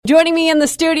Joining me in the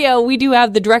studio, we do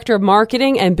have the Director of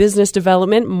Marketing and Business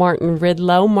Development, Martin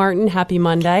Rydlo. Martin, happy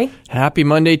Monday. Happy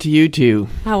Monday to you too.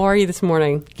 How are you this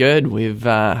morning? Good. We've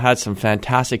had some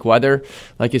fantastic weather.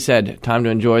 Like you said, time to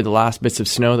enjoy the last bits of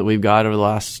snow that we've got over the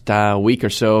last week or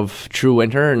so of true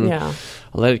winter. And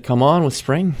let it come on with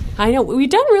spring. I know. We've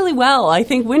done really well. I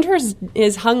think winter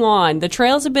is hung on. The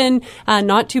trails have been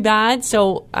not too bad.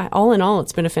 So all in all,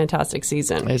 it's been a fantastic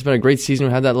season. It's been a great season.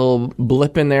 We had that little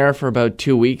blip in there for about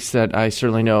 2 weeks that I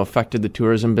certainly know affected the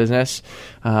tourism business.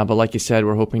 But like you said,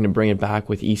 we're hoping to bring it back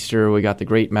with Easter. We got the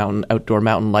great outdoor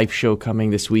mountain life show coming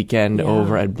this weekend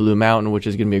over at Blue Mountain, which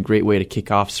is going to be a great way to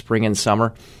kick off spring and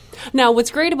summer. Now, what's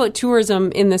great about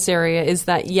tourism in this area is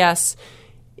that, yes,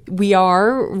 we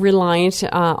are reliant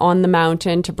on the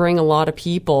mountain to bring a lot of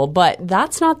people, but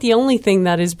that's not the only thing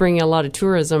that is bringing a lot of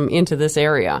tourism into this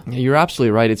area. You're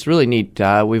absolutely right. It's really neat.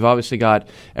 We've obviously got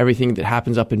everything that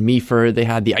happens up in Meaford. They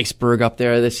had the iceberg up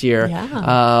there this year,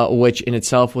 which in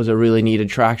itself was a really neat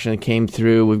attraction that came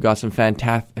through. We've got some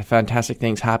fantastic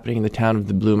things happening in the town of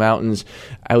the Blue Mountains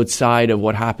outside of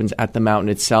what happens at the mountain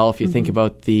itself. You think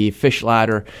about the fish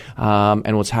ladder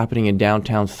and what's happening in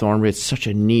downtown Thornbury. It's such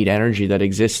a neat energy that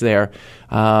exists there.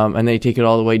 And they take it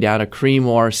all the way down to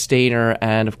Creemore, Stayner,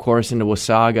 and of course into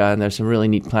Wasaga. And there's some really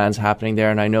neat plans happening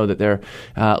there. And I know that they're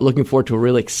looking forward to a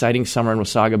really exciting summer in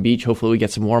Wasaga Beach. Hopefully we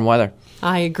get some warm weather.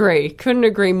 I agree. Couldn't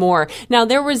agree more. Now,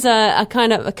 there was a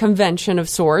kind of a convention of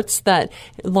sorts that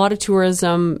a lot of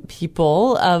tourism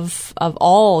people of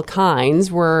all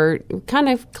kinds were kind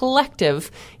of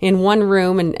collective in one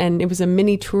room, and it was a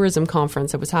mini tourism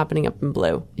conference that was happening up in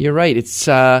Blue. You're right. It's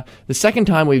the second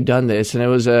time we've done this, and it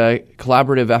was a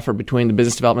collaborative effort between the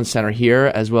Business Development Center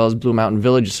here as well as Blue Mountain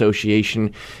Village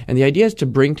Association. And the idea is to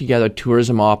bring together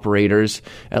tourism operators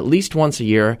at least once a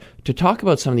year to talk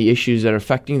about some of the issues that are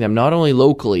affecting them, not only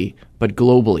locally, but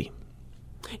globally.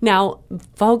 Now,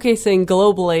 focusing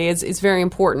globally is very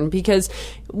important because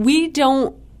we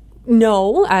don't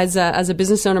know, as a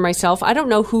business owner myself, I don't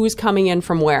know who's coming in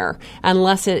from where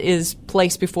unless it is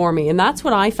placed before me. And that's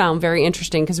what I found very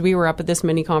interesting because we were up at this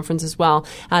mini conference as well.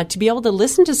 To be able to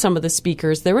listen to some of the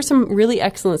speakers, there were some really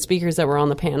excellent speakers that were on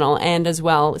the panel, and as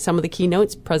well some of the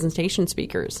keynotes presentation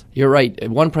speakers. You're right.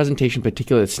 One presentation in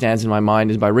particular that stands in my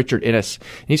mind is by Richard Innes.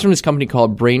 And he's from this company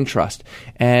called Brain Trust.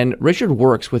 And Richard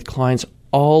works with clients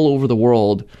all over the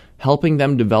world, helping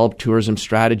them develop tourism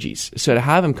strategies. So to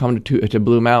have him come to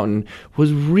Blue Mountain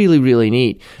was really, really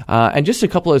neat. And just a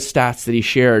couple of stats that he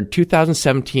shared.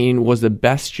 2017 was the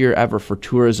best year ever for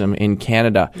tourism in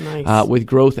Canada, with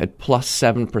growth at plus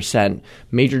 7%.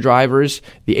 Major drivers,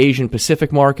 the Asian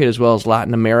Pacific market as well as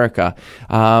Latin America.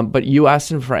 But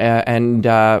U.S. and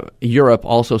Europe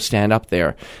also stand up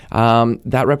there.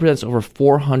 That represents over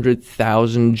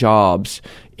 400,000 jobs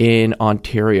in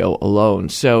Ontario alone.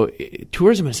 So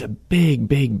tourism is a big,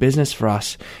 big business for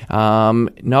us,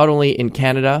 not only in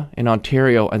Canada, in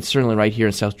Ontario, and certainly right here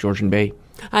in South Georgian Bay.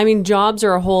 I mean, jobs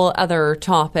are a whole other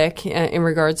topic in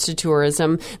regards to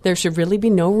tourism. There should really be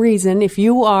no reason, if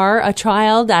you are a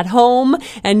child at home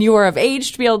and you are of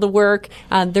age to be able to work,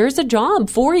 there's a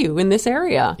job for you in this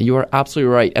area. You are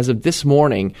absolutely right. As of this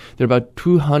morning, there are about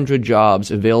 200 jobs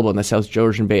available in the South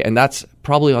Georgian Bay, and that's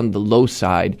probably on the low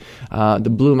side. The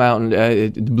Blue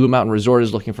Mountain Resort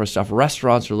is looking for stuff.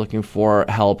 Restaurants are looking for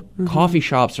help. Coffee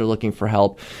shops are looking for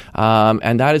help.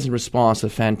 And that is in response to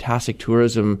fantastic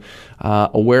tourism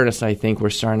awareness I think we're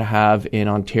starting to have in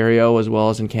Ontario as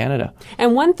well as in Canada.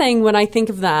 And one thing when I think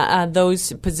of that,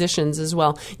 those positions as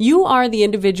well, you are the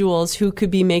individuals who could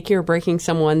be making or breaking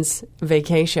someone's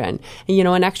vacation. You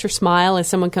know, an extra smile as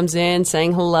someone comes in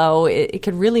saying hello, it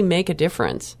could really make a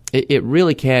difference. It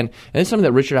really can. And it's something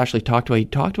that Richard actually talked about. He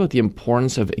talked about the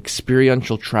importance of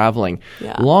experiential traveling.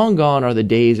 Long gone are the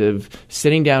days of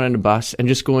sitting down in a bus and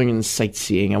just going and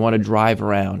sightseeing. I want to drive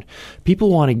around. People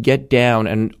want to get down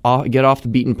and get off the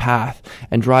beaten path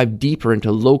and drive deeper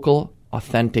into local,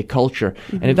 authentic culture.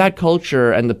 And if that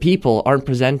culture and the people aren't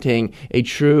presenting a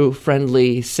true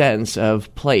friendly sense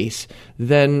of place,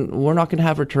 then we're not going to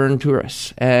have return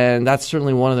tourists. And that's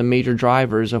certainly one of the major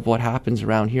drivers of what happens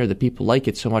around here, that people like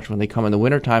it so much when they come in the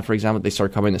wintertime. For example, they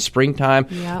start coming in the springtime,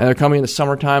 and they're coming in the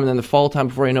summertime, and then the fall time.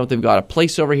 Before you know it, they've got a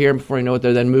place over here, and before you know it,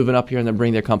 they're then moving up here, and they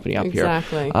bring their company up here.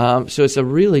 So it's a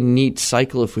really neat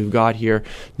cycle if we've got here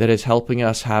that is helping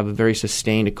us have a very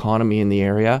sustained economy in the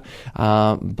area.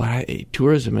 But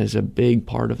tourism is a big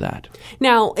part of that.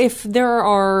 Now, if there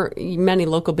are many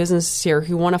local businesses here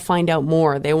who want to find out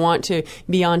more, they want to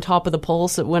be on top of the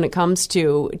pulse when it comes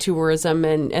to tourism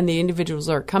and the individuals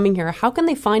that are coming here, how can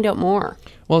they find out more?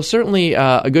 Well, certainly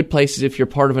a good place is if you're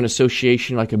part of an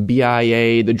association like a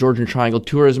BIA, the Georgian Triangle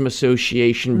Tourism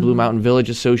Association, Blue Mountain Village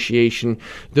Association.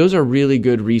 Those are really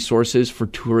good resources for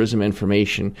tourism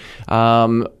information.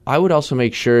 I would also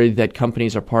make sure that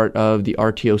companies are part of the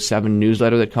RTO 7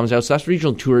 newsletter that comes out. So that's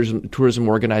Regional Tourism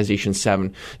Organization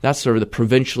 7. That's sort of the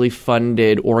provincially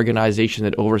funded organization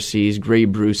that oversees Grey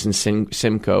Bruce and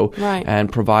Simcoe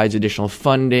and provides additional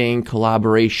funding,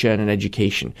 collaboration, and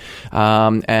education.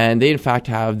 And they, in fact,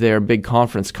 have their big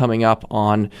conference coming up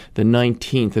on the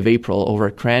 19th of April over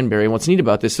at Cranberry. And what's neat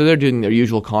about this, so they're doing their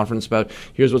usual conference about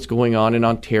here's what's going on in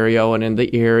Ontario and in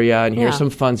the area, and here's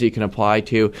some funds you can apply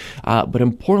to. But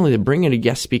importantly, they bring in a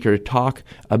guest speaker to talk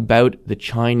about the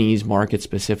Chinese market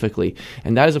specifically.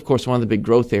 And that is, of course, one of the big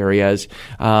growth areas.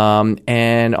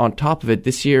 And on top of it,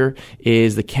 this year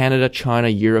is the Canada-China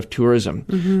Year of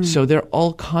Tourism. So there are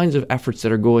all kinds of efforts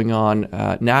that are going on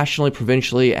nationally,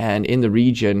 provincially, and in the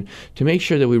region to make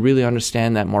sure that we really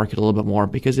understand that market a little bit more,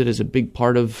 because it is a big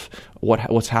part of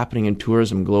what's happening in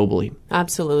tourism globally.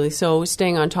 Absolutely. So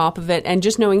staying on top of it and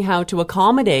just knowing how to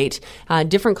accommodate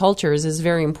different cultures is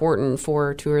very important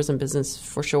for tourism business,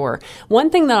 for sure. One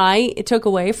thing that I took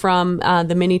away from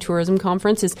the mini tourism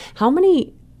conference is how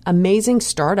many amazing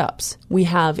startups we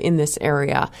have in this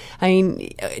area. I mean,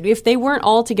 if they weren't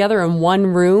all together in one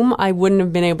room, I wouldn't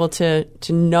have been able to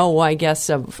know, I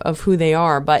guess, of who they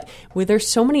are. But there's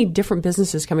so many different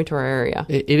businesses coming to our area.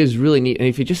 It is really neat. And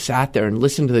if you just sat there and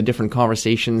listened to the different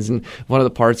conversations, and one of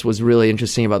the parts was really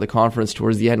interesting about the conference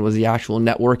towards the end was the actual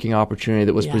networking opportunity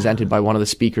that was presented by one of the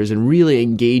speakers, and really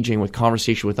engaging with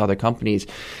conversation with other companies.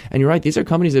 And you're right, these are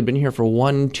companies that have been here for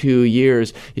 1-2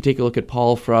 years. You take a look at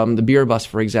Paul from the Beer Bus,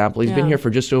 for example. He's been here for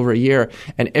just over a year,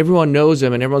 and everyone knows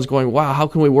him, and everyone's going, wow, how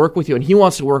can we work with you? And he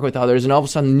wants to work with others, and all of a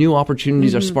sudden new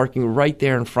opportunities are sparking right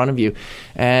there in front of you.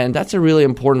 And that's a really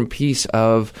important piece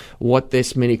of what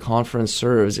this mini conference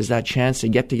serves, is that chance to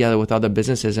get together with other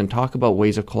businesses and talk about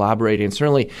ways of collaborating. And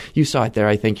certainly you saw it there,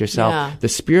 I think, yourself. The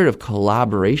spirit of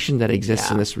collaboration that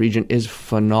exists in this region is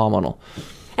phenomenal.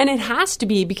 And it has to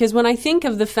be, because when I think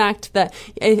of the fact that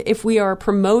if we are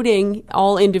promoting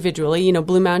all individually, you know,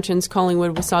 Blue Mountains,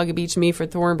 Collingwood, Wasaga Beach, Meaford,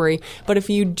 Thornbury, but if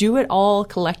you do it all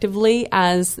collectively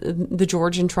as the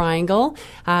Georgian Triangle,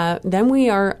 then we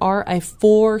are a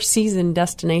 4-season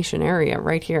destination area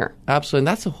right here. Absolutely. And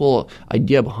that's the whole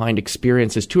idea behind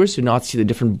experiences. Tourists do not see the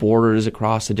different borders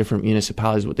across the different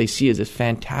municipalities. What they see is this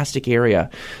fantastic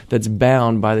area that's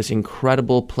bound by this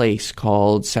incredible place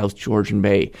called South Georgian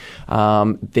Bay.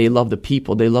 They love the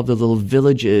people. They love the little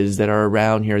villages that are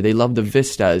around here. They love the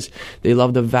vistas. They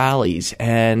love the valleys.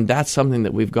 And that's something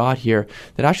that we've got here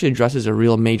that actually addresses a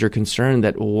real major concern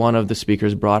that one of the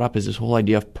speakers brought up, is this whole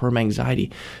idea of perm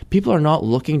anxiety. People are not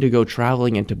looking to go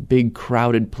traveling into big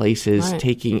crowded places,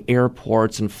 taking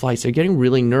airports and flights. They're getting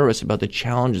really nervous about the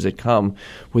challenges that come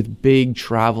with big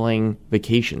traveling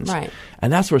vacations.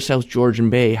 And that's where South Georgian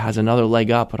Bay has another leg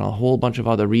up on a whole bunch of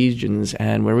other regions,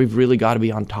 and where we've really got to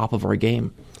be on top of our game.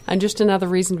 And just another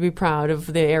reason to be proud of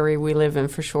the area we live in,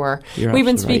 for sure. We've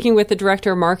been speaking with the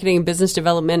Director of Marketing and Business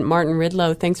Development, Martin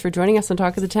Rydlo. Thanks for joining us on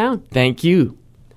Talk of the Town. Thank you.